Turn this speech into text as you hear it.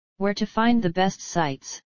Where to find the best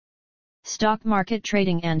sites. Stock market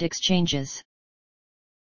trading and exchanges.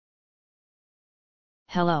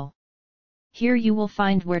 Hello. Here you will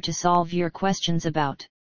find where to solve your questions about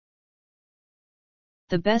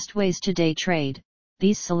the best ways to day trade.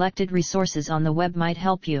 These selected resources on the web might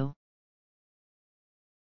help you.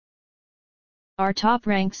 Our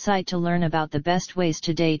top-ranked site to learn about the best ways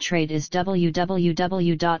to day trade is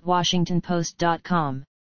www.washingtonpost.com.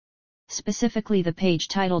 Specifically the page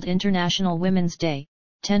titled International Women's Day,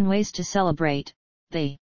 10 Ways to Celebrate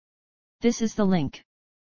the. This is the link.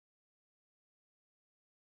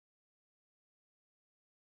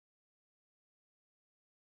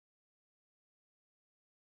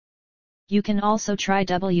 You can also try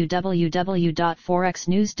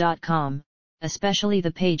www.forexnews.com, especially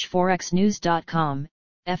the page forexnews.com,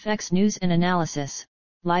 FX News and Analysis,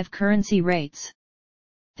 Live Currency Rates.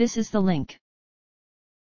 This is the link.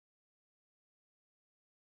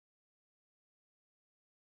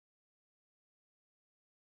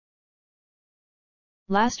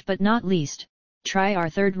 Last but not least, try our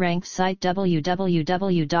third-ranked site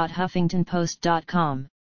www.huffingtonpost.com.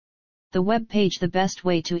 The web page The Best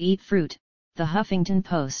Way to Eat Fruit, The Huffington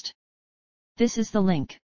Post. This is the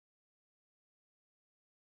link.